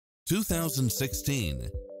2016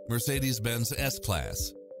 Mercedes-Benz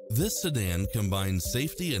S-Class. This sedan combines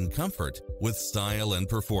safety and comfort with style and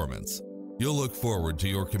performance. You'll look forward to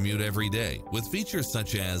your commute every day with features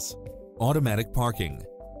such as automatic parking,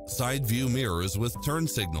 side view mirrors with turn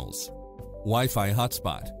signals, Wi-Fi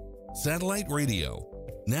hotspot, satellite radio,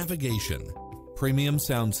 navigation, premium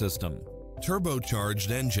sound system, turbocharged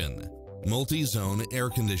engine, multi-zone air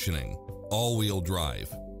conditioning, all-wheel drive,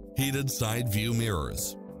 heated side view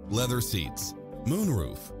mirrors, leather seats,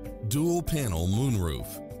 moonroof, dual panel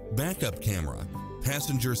moonroof, backup camera,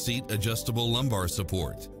 passenger seat adjustable lumbar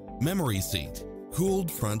support, memory seat,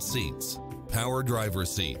 cooled front seats, power driver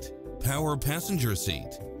seat, power passenger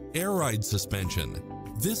seat, air ride suspension.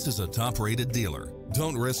 This is a top-rated dealer.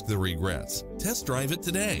 Don't risk the regrets. Test drive it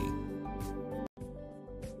today.